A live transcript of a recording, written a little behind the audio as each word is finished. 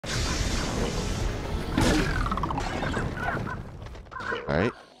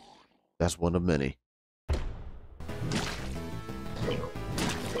Alright. That's one of many.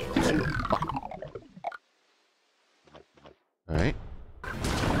 Alright.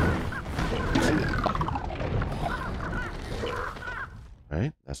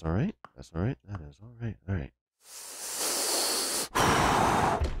 Alright, that's alright. That's alright. That is alright. Alright.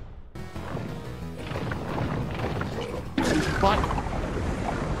 What?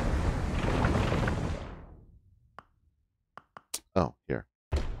 Oh, here.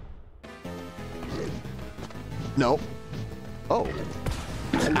 No. Oh.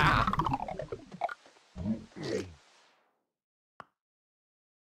 Ah.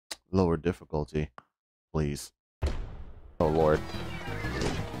 Lower difficulty, please. Oh, Lord.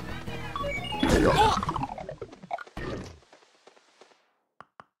 Oh!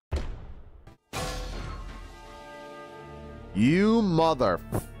 You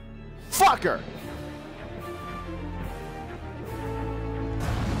motherfucker!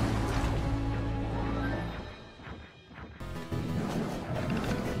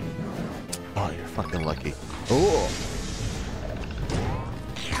 Oh, you're fucking lucky. Oh!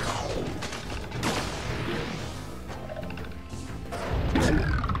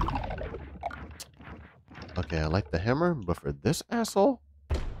 Okay, I like the hammer, but for this asshole?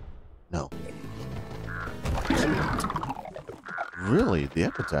 No. Really? The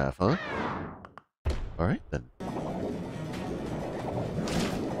epitaph, huh? Alright then.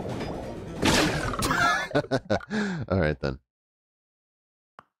 Alright then.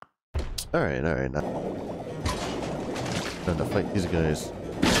 Alright. Trying to fight these guys.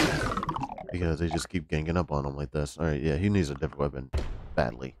 Because they just keep ganging up on him like this. Alright, yeah, he needs a different weapon.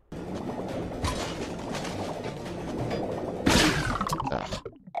 Badly. Ugh.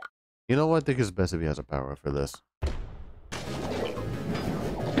 You know what? I think it's best if he has a power for this.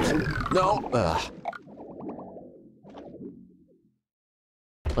 No! Ugh.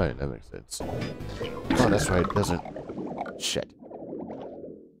 Alright, that makes sense. Oh, that's right. It doesn't... Shit.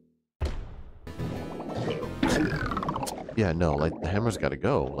 Yeah, no, like, the hammer's gotta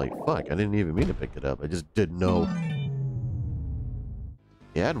go. Like, fuck, I didn't even mean to pick it up. I just didn't know...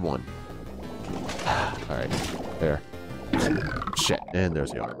 He had one. Alright, there. Shit, and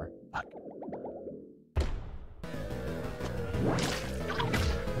there's the armor. Fuck.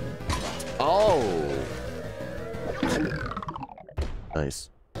 Oh!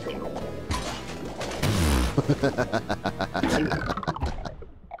 Nice.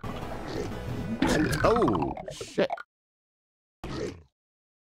 Oh, shit.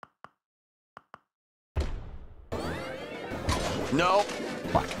 No!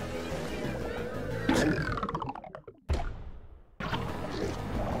 Fuck.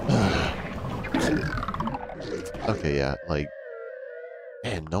 Okay, yeah, like...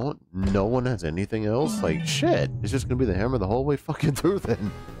 Man, no one has anything else? Like, shit. It's just gonna be the hammer the whole way fucking through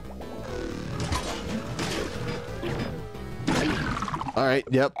then. Alright,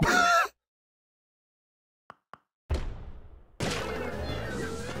 yep.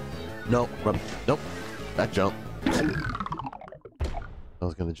 Nope, nope. That jump. I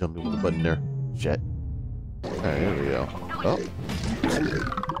was gonna jump in with the button there. Shit. Alright, here we go. Oh.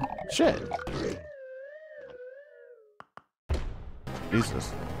 Shit.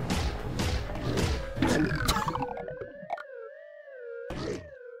 Jesus.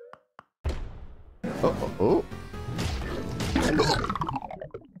 Oh.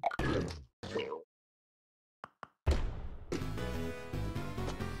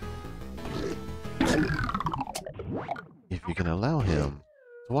 If you can allow him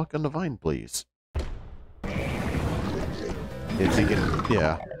to walk on the vine, please. If he can,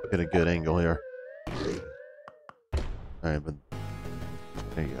 yeah, get a good angle here. Alright, but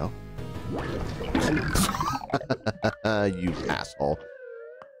there you go. You asshole.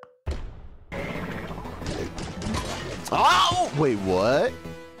 Oh! Wait, what?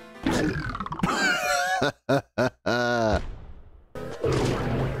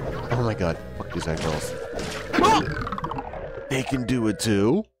 Oh my god. Fuck these girls. Oh! They can do it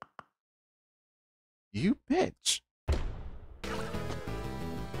too? You bitch.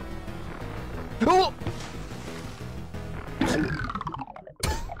 Oh!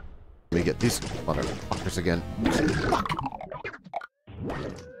 Let me get these motherfuckers again. Fuck.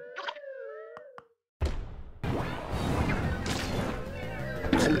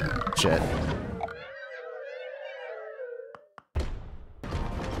 Shit.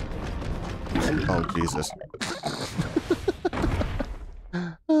 Oh, Jesus.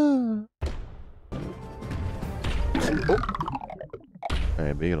 Oh.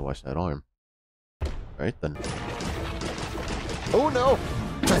 Alright, but you gotta watch that arm. Alright then. Oh no!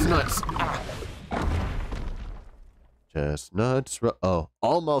 Try chestnuts. Chestnuts. Oh,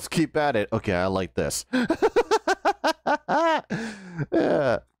 almost keep at it. Okay, I like this.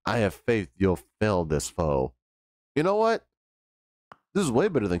 Yeah, I have faith you'll fail this foe. You know what? This is way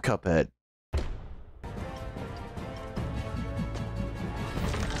better than Cuphead.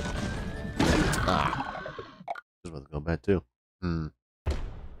 Ah, this one's going bad too. Hmm.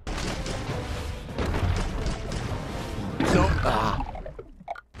 No. Ah.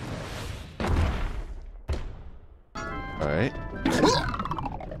 All right.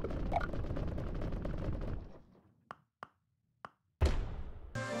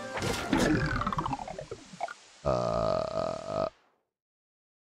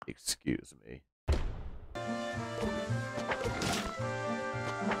 Excuse me.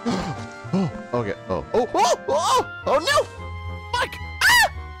 Oh, okay. Oh, oh, oh, oh, oh no! Fuck!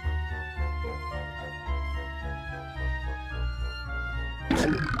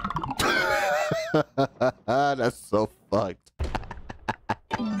 Ah! That's so fucked.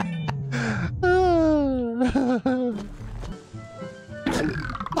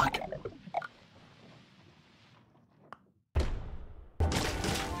 Fuck.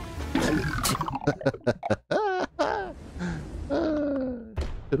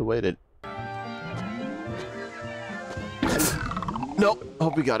 Should have waited. Nope.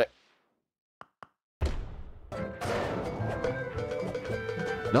 Hope we got it.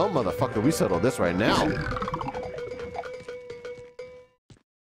 No, motherfucker. We settle this right now.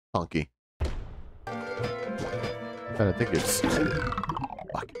 Honky. I think it's...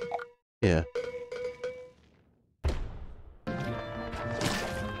 Fuck. Yeah.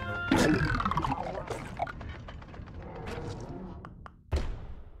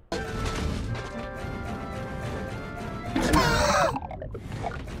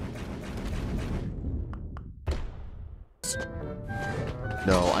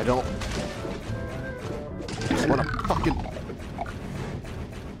 No, I don't want a fucking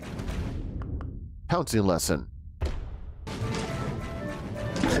pouncing lesson.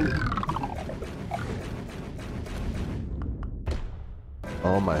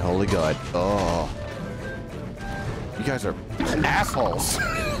 Oh my holy god. Oh. You guys are assholes.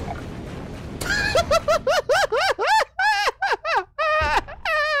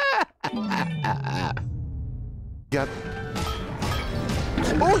 Got...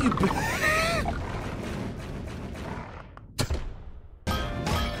 Oh, you...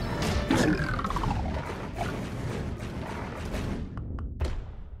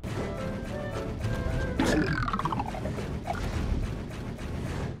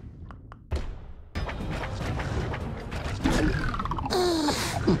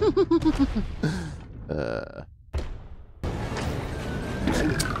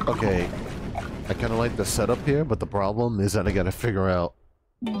 Okay, I kind of like the setup here, but the problem is that I gotta figure out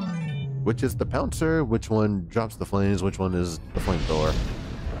which is the pouncer, which one drops the flames, which one is the flamethrower.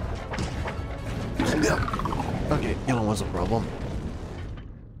 Yeah. Okay, yellow one's a problem.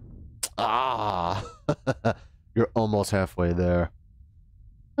 Ah, you're almost halfway there.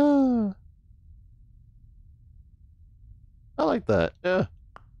 I like that. Yeah.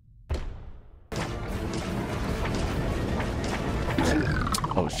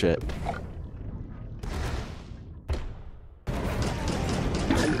 Oh shit.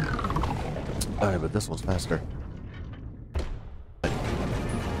 Alright, but this one's faster.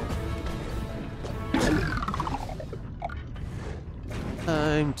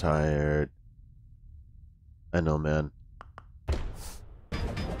 I'm tired. I know, man.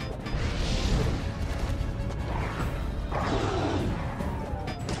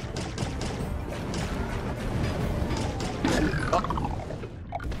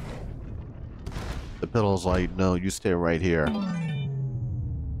 The pedal's like, no, you stay right here.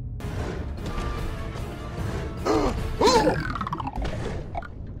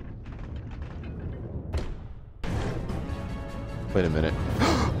 Wait a minute.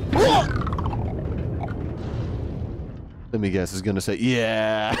 Let me guess, it's gonna say,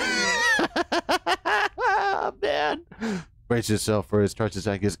 yeah. Man. Brace yourself for his charge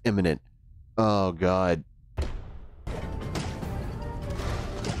attack is imminent. Oh, God.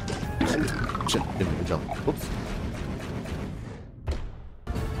 Shit, didn't even jump. Oops.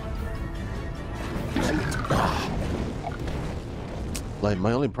 Like,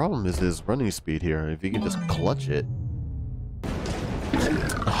 my only problem is his running speed here. If you can just clutch it.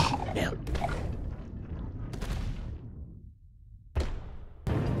 Oh, damn.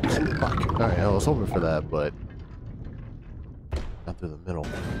 Fuck. Alright, I was hoping for that, but not through the middle.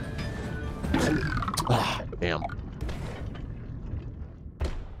 Ah, damn.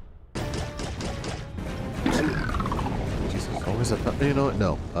 Jesus, Where's that? You know what?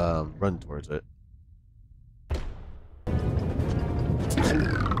 No. Run towards it.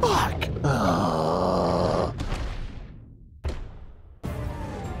 Fuck!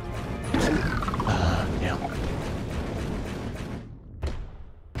 Damn.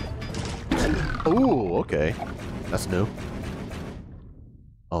 Ooh, okay. That's new.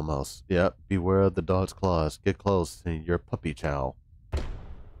 Almost. Yep. Beware of the dog's claws. Get close to your puppy chow.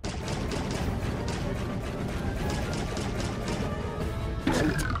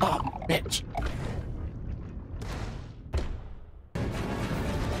 Oh, bitch!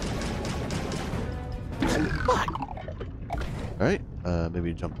 Fuck! Alright,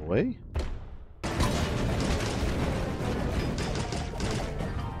 maybe jump away?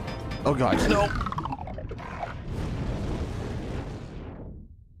 Oh god, no!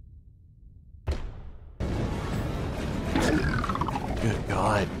 Good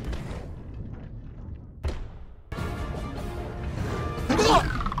god.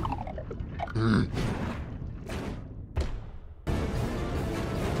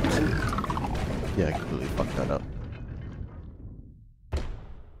 Yeah, I completely fucked that up.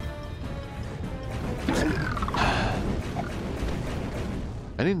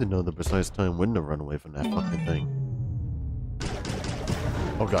 I need to know the precise time when to run away from that fucking thing.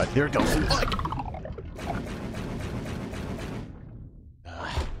 Oh god, here it goes. Fuck!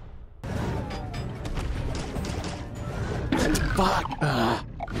 Fuck!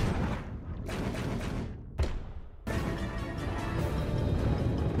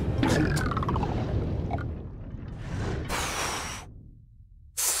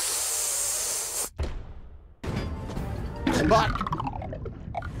 Fuck!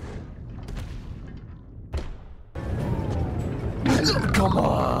 Come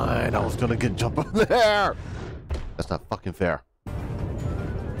on! I was gonna get jump up there! That's not fucking fair.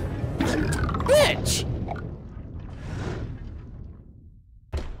 Bitch!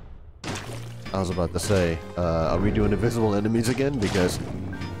 I was about to say, are we doing invisible enemies again? Because...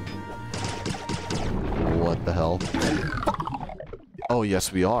 What the hell? Oh,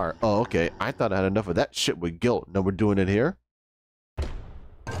 yes, we are. Oh, okay. I thought I had enough of that shit with guilt. Now we're doing it here?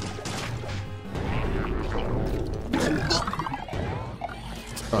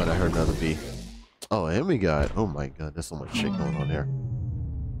 Oh, and I heard another bee. Oh, and we got... Oh my god, there's so much shit going on here.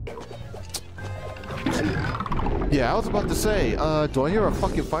 Yeah, I was about to say, do I hear a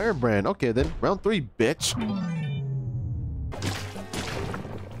fucking firebrand? Okay, then. Round 3, bitch.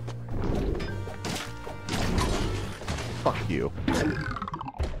 Fuck you.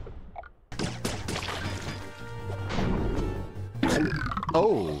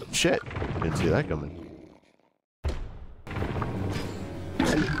 Oh, shit. Didn't see that coming.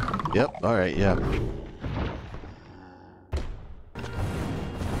 Yep, alright, yeah.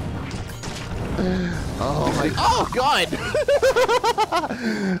 Oh my... Oh, God!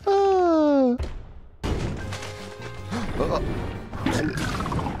 Oh.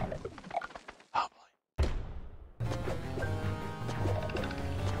 Oh, boy.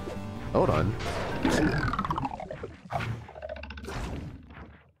 Hold on.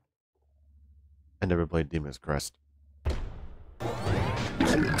 I never played Demon's Crest.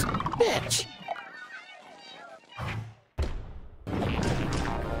 Bitch!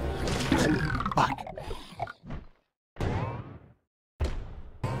 Fuck.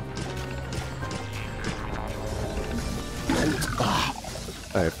 Ah.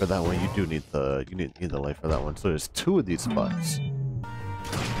 Alright, for that one you do need the need the life for that one. So there's 2 of these spots.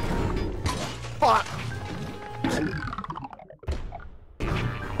 Fuck!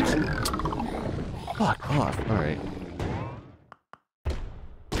 Fuck off, alright.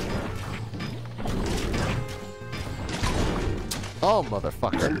 Oh,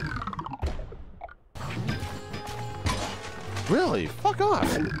 motherfucker. Really? Fuck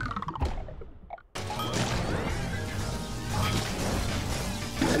off.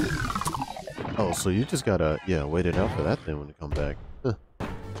 Oh, so you just gotta, yeah, wait it out for that thing when you come back. Huh.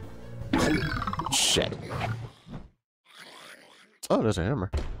 Shit. Oh, there's a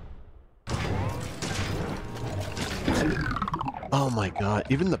hammer. Oh my god,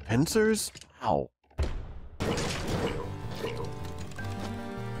 even the pincers? Ow.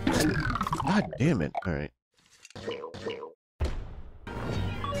 God damn it. Alright.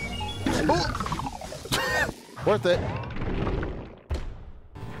 Oh! Worth it.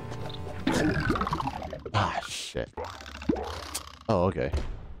 Ah, shit. Oh, okay.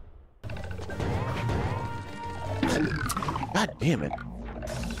 God damn it.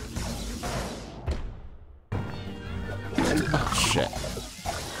 Oh, shit.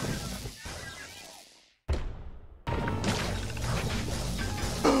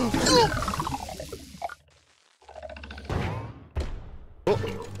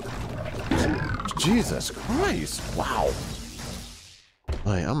 Jesus Christ! Wow.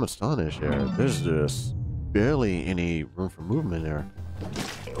 Like, I'm astonished here. There's just barely any room for movement here.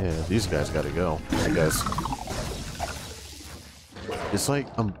 Yeah, these guys gotta go, I guess. It's like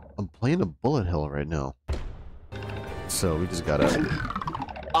I'm playing a bullet hell right now. So we just gotta.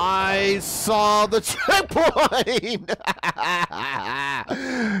 I saw the checkpoint!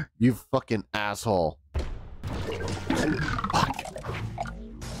 You fucking asshole. Fuck.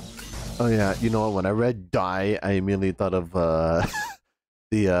 Oh yeah, you know what? When I read "die," I immediately thought of the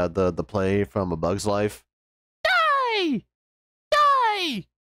play from A Bug's Life. Die! Die!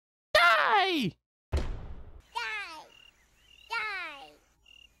 Die!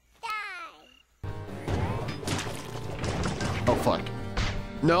 Oh fuck.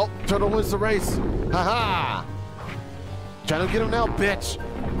 No, Turtle wins the race. Haha! Trying to get him now, bitch!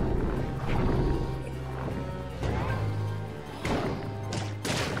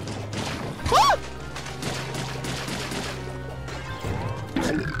 Ah!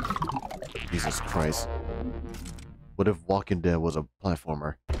 Jesus Christ. What if Walking Dead was a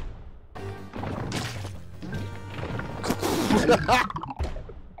platformer?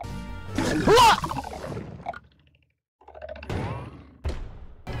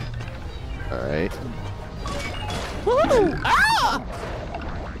 Alright. Woo! Ah!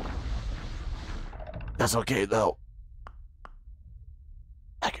 That's okay though.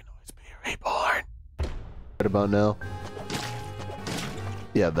 I can always be reborn. What about now?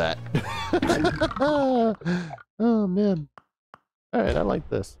 Yeah, that. Oh man. Alright, I like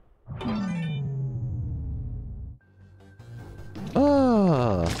this.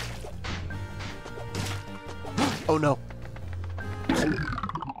 Ah. Oh no.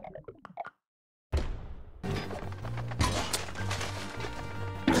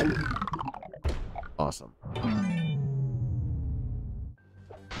 Awesome.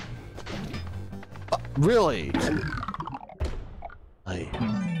 Really?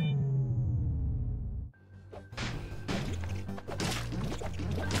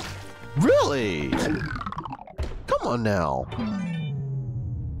 Really? Come on now.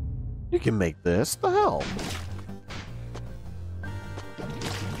 You can make this. The hell?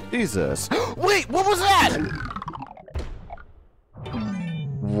 Jesus. Wait, what was that?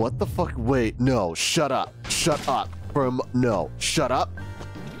 What the fuck? Wait, no. Shut up. Shut up. No. Shut up.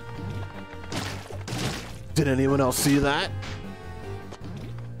 Did anyone else see that?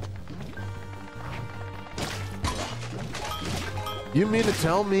 You mean to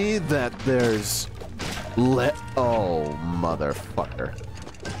tell me that there's oh, motherfucker.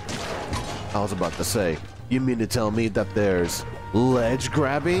 I was about to say, you mean to tell me that there's ledge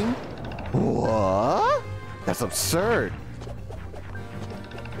grabbing? What? That's absurd.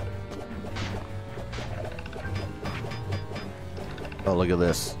 Oh, look at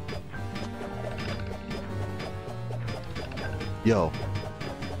this. Yo.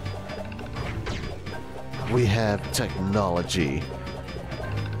 We have technology.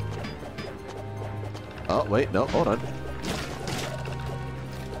 Oh, wait, no, hold on.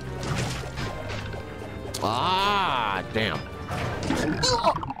 Ah, damn.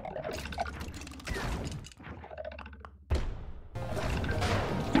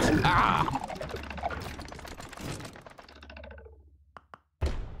 Ah!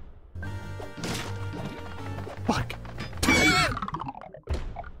 Fuck.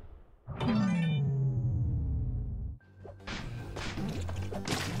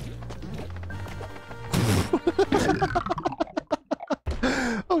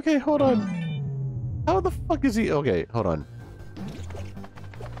 Okay, hold on. How the fuck is he? Okay, hold on.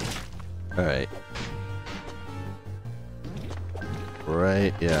 All right.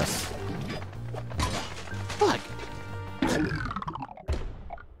 Right, yes. Fuck.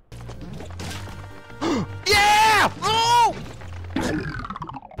 Yeah! Oh!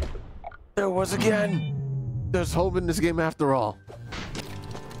 There was again. There's hope in this game after all.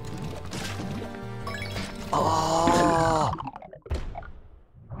 Oh!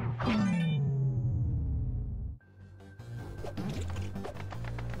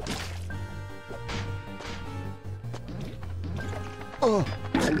 Oh!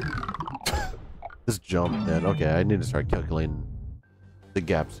 This jump, man. Okay, I need to start calculating the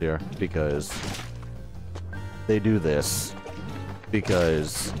gaps here because they do this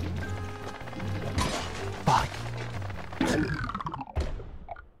because fuck.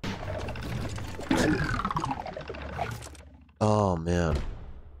 Oh man.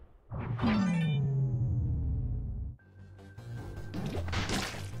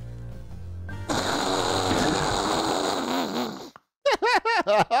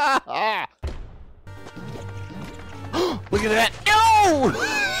 Look at that. No!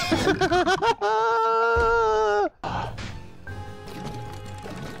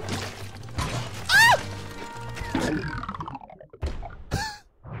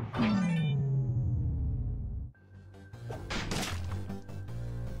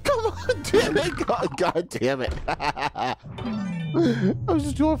 Come on, damn it. God damn it. I was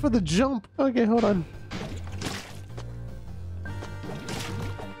just going for the jump. Okay, hold on.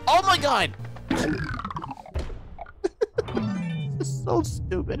 Oh my god! This is so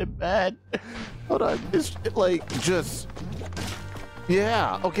stupid and bad. Hold on. It's like just.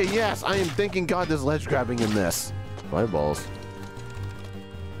 Yeah. Okay, yes. I am thanking God there's ledge grabbing in this. My balls.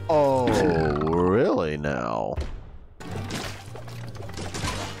 Oh, really now?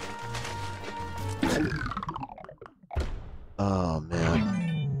 Oh,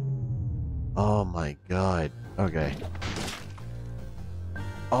 man. Oh, my God. Okay.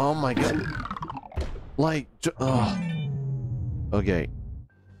 Oh, my God. Like, oh. Okay.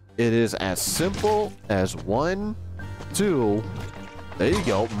 It is as simple as 1, 2. There you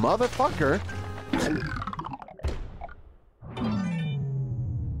go, motherfucker.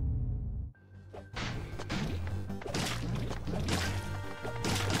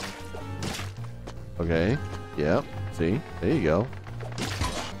 Okay. Yep. See? There you go.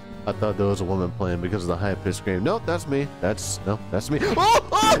 I thought there was a woman playing because of the high-pitched scream. Nope, that's me. That's me. Oh!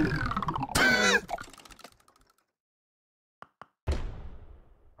 Oh!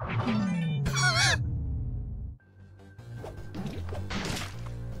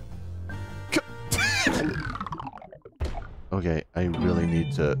 Okay, I really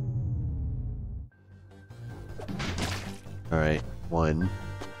need to... Alright, 1,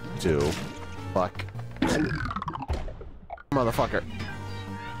 2... Fuck. Motherfucker.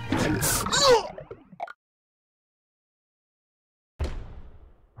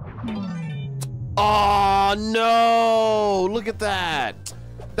 Oh, no! Look at that!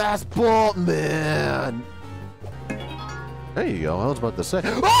 That's bull, man! There you go, I was about to say...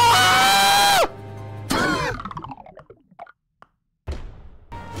 Ah!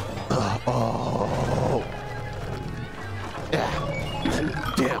 Oh! Yeah.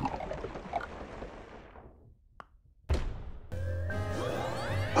 Damn.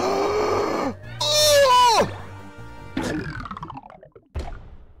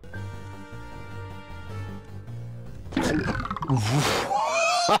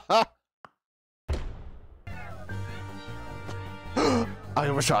 I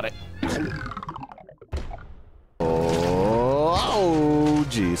overshot it. Oh,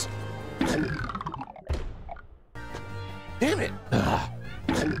 jeez. Damn it.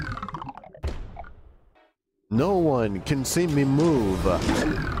 No one can see me move.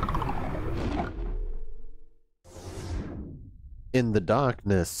 In the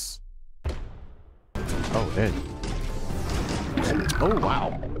darkness. Oh, hey. Oh,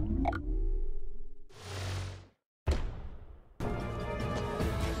 wow.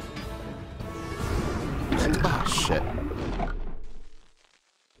 Ah, shit.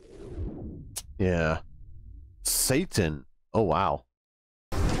 Yeah. Satan. Oh, wow.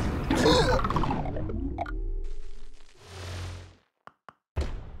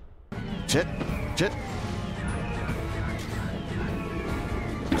 Shit. Shit.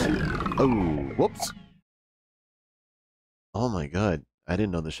 Oh, whoops. Oh my god. I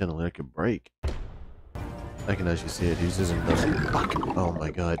didn't know the chandelier could break. I can actually see it. He's using the... Fuck. Oh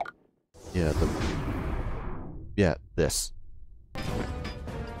my god. Yeah, the... Yeah, this.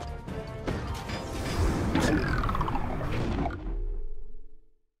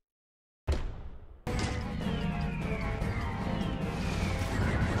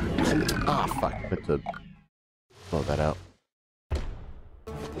 Ah, fuck. I had to blow that out.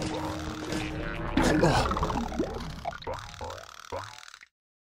 Oh.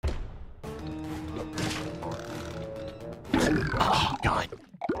 Oh, God.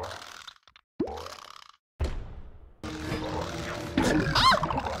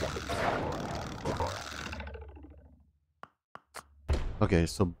 Okay,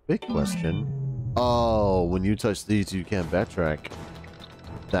 so big question. Oh, when you touch these, you can't backtrack.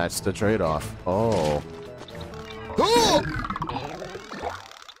 That's the trade-off. Oh. Oh!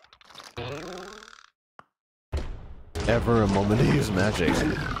 Ever a moment to use magic.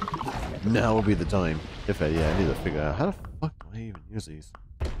 Now would be the time. If I, yeah, I need to figure out how the fuck do I even use these?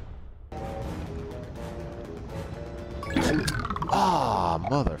 Ah,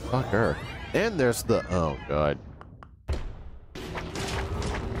 motherfucker. And there's the... Oh, God.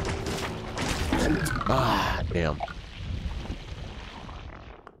 Ah, damn.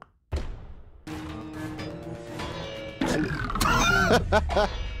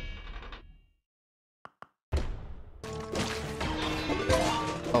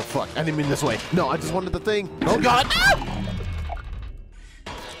 Oh, Oh, fuck. I didn't mean this way. No, I just wanted the thing. Oh, God. Ah!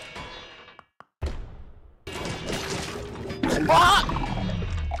 Ah!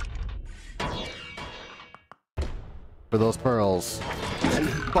 For those pearls.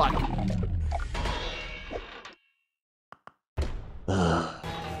 Fuck.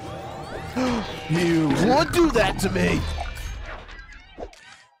 You would do that to me!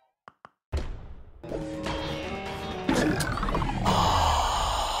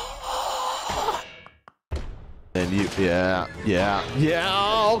 And you, yeah,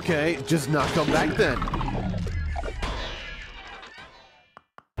 okay. Just not come back then.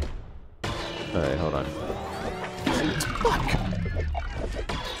 Alright, hold on. Fuck!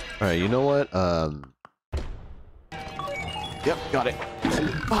 Alright, you know what? Yep, got it.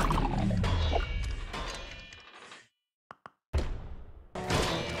 Fuck!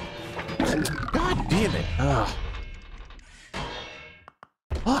 God damn it! Ugh.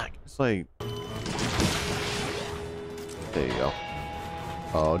 Fuck! It's like... There you go.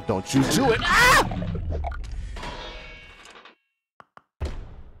 Oh, don't you do it! Ah!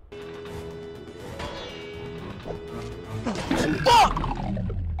 Fuck!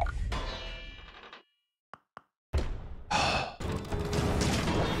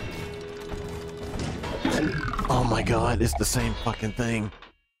 Oh my god, it's the same fucking thing.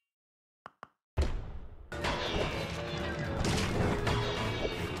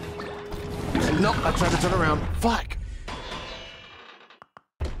 Nope, I tried to turn around. Fuck!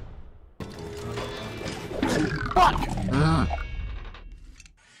 Fuck!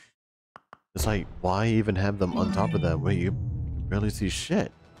 It's like, why even have them on top of that where you barely see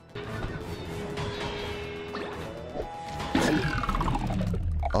shit?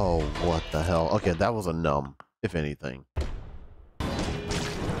 Oh, what the hell? Okay, that was a numb, if anything.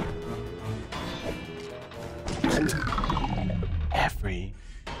 Every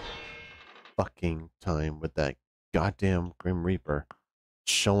fucking time with that goddamn Grim Reaper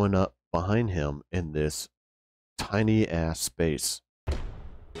showing up behind him in this tiny ass space.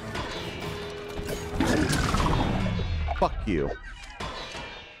 Fuck you.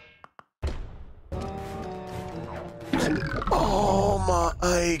 Oh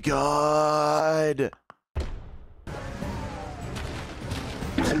my god.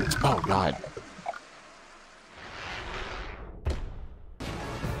 Oh god.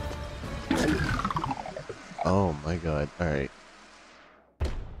 Oh my god. All right.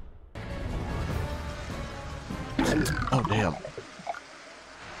 Oh damn.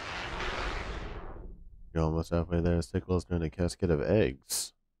 You're almost halfway there. Stay close during a casket of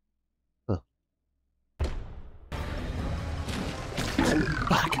eggs. Huh.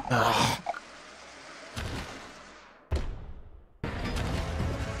 Fuck. Ugh.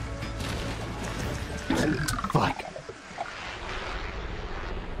 Fuck.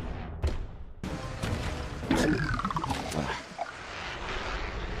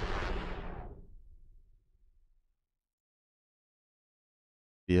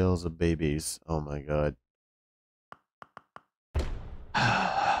 Fields of babies. Oh my god.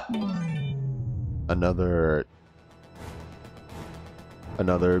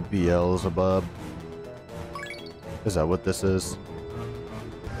 Another Beelzebub. Is that what this is?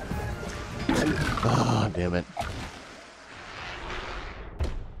 Oh, damn it.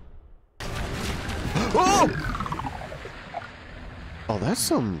 Oh! Oh, that's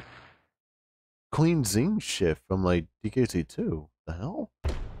some Queen Zing shit from like DKC2. The hell?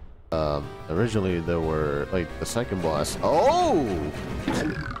 Originally there were like the second boss. Oh!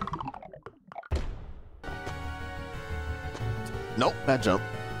 Nope, bad jump.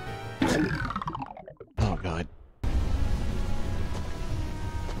 Oh god.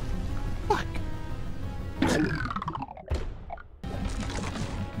 Fuck.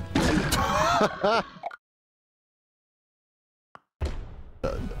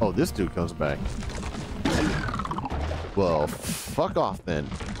 Oh, this dude comes back. Well, fuck off then.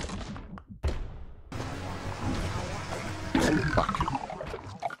 Fuck.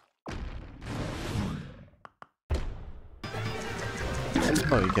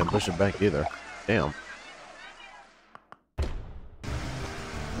 Oh, you can't push it back either. Damn.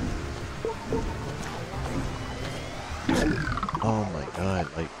 Oh my god,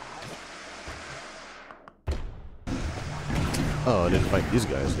 like... Oh, I didn't fight these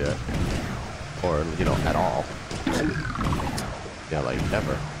guys yet. Or, you know, at all. Yeah, like,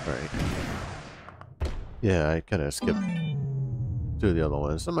 never. Alright. Yeah, I kind of skipped through the other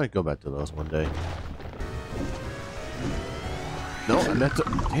ones. I might go back to those one day. No, I meant to...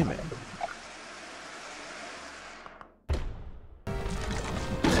 Damn it.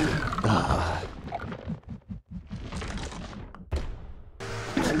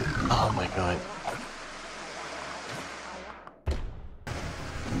 Oh my god.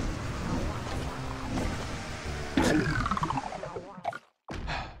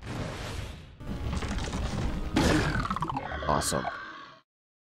 Awesome.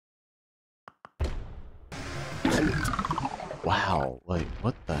 Wow, like,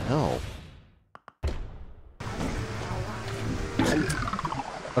 what the hell?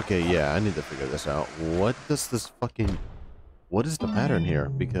 Okay, yeah, I need to figure this out. What does this fucking... What is the pattern here?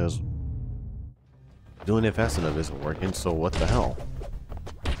 Because doing it fast enough isn't working, so what the hell?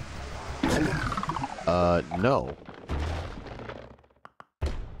 No.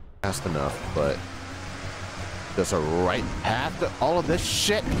 Fast enough, but... There's a right path to all of this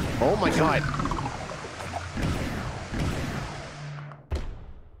shit? Oh my god!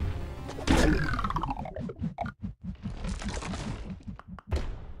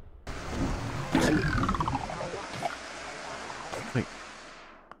 Wait.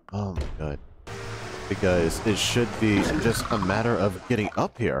 Oh my god. Because it should be just a matter of getting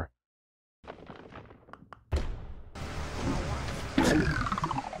up here.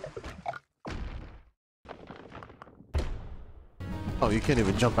 Oh, you can't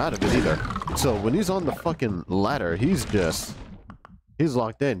even jump out of it either. So when he's on the fucking ladder, he's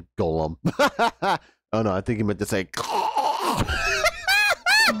locked in, Golem. Oh no, I think he meant to say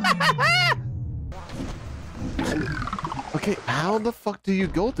okay, how the fuck do you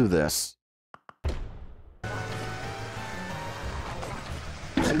go through this?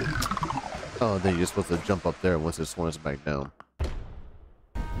 Oh, then you're supposed to jump up there once it swarms back down.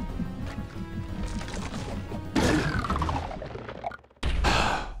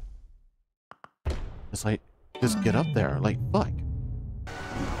 It's like, just get up there, like, fuck.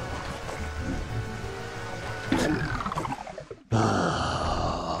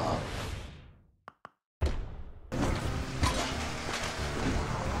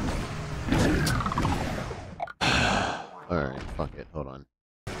 Alright, fuck it, hold on.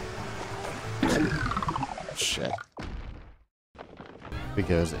 Shit.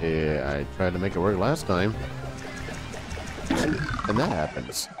 Because I tried to make it work last time. And that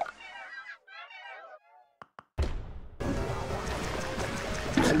happens.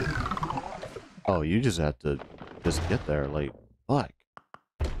 Oh, you just have to just get there, like, fuck.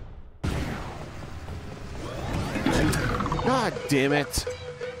 God damn it!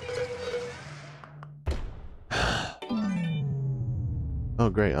 Oh,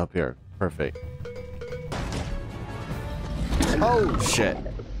 great, up here. Perfect. Oh, shit.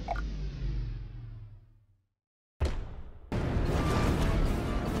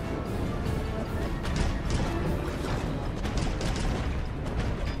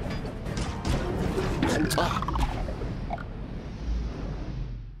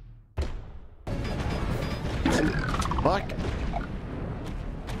 Fuck.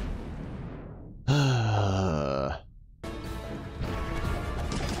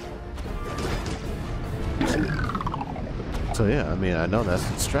 So yeah, I mean, I know that's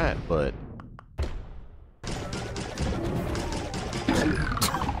the strat, but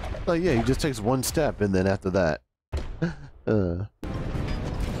like, yeah, he just takes one step, and then after that, oh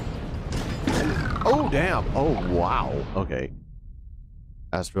damn! Oh wow! Okay.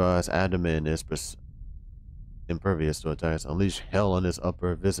 Astra's abdomen is impervious to attacks. Unleash hell on his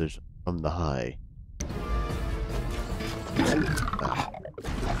upper visage from the high. Ah.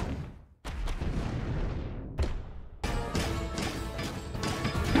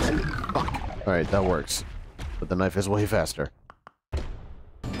 Fuck. Alright, that works. But the knife is way faster.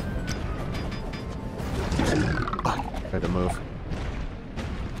 Fuck. Try to move.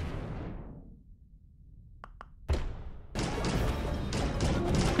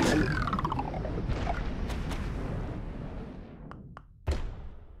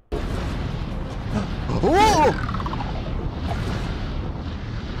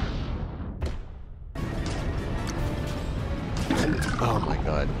 Oh my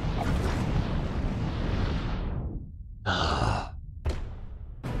god.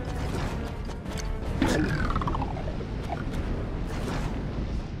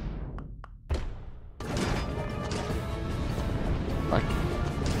 Fuck.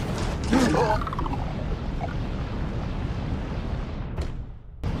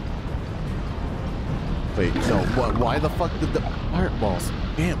 Wait, no, what? Why the fuck did the fireballs?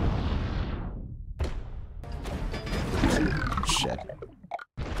 Damn. Shit.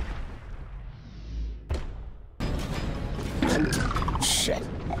 Shit.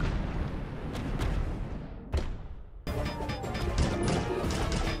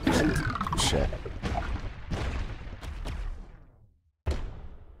 Shit.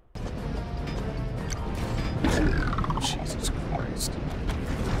 Jesus Christ.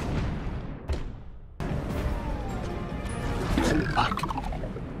 Fuck.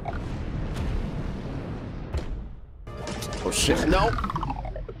 Oh shit, no!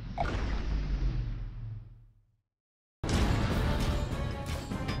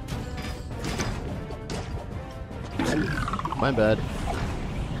 My bad.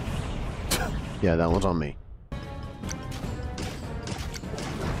 Yeah, that one's on me.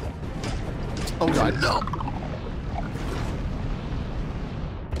 Oh god, no!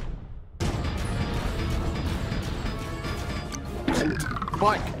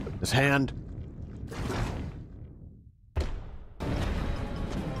 Fuck! His hand.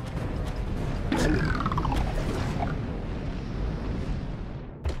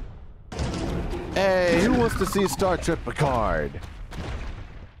 Hey, who wants to see Star Trek Picard?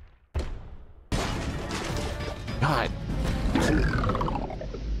 God.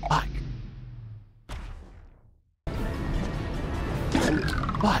 Fuck.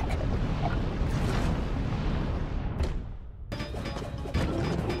 Fuck.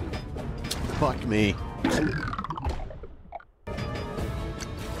 Fuck me.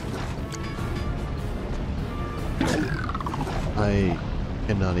 I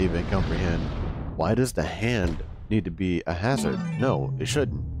cannot even comprehend. Why does the hand need to be a hazard? No, it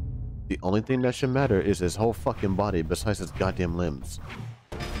shouldn't. The only thing that should matter is his whole fucking body besides his goddamn limbs.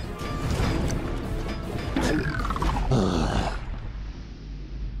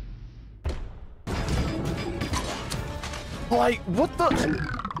 Like, what the?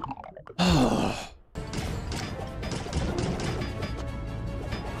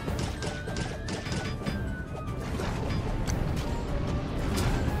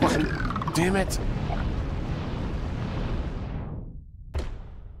 Fucking damn it.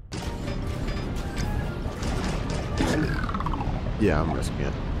 Yeah, I'm risking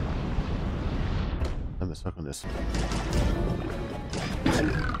it. I'm stuck on this.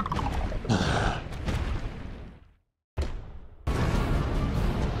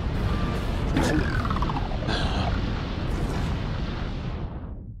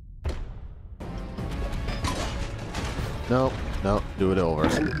 No, no, do it over.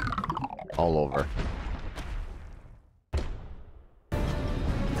 All over.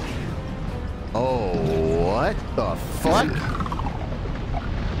 Oh, what the fuck?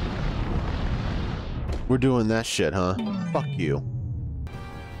 We're doing that shit, huh? Fuck you.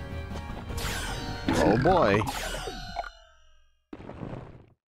 Oh boy.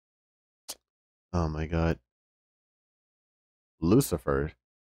 Oh my god. Lucifer.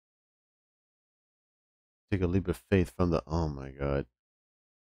 Take a leap of faith from the... Oh my god.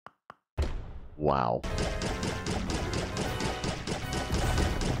 Wow.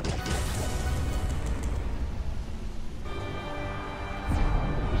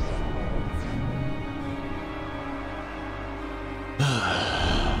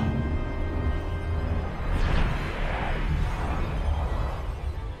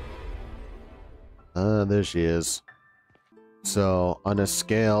 There she is. So, on a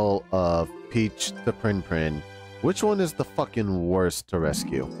scale of Peach to Prin Prin, which one is the fucking worst to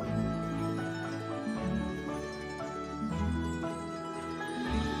rescue?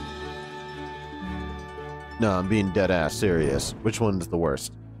 No, I'm being dead ass serious. Which one is the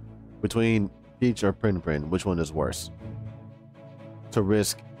worst? Between Peach or Prin Prin, which one is worse? To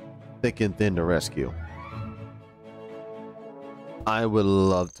risk thick and thin to rescue. I would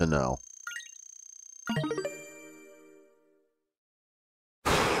love to know.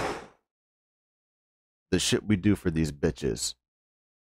 The shit we do for these bitches.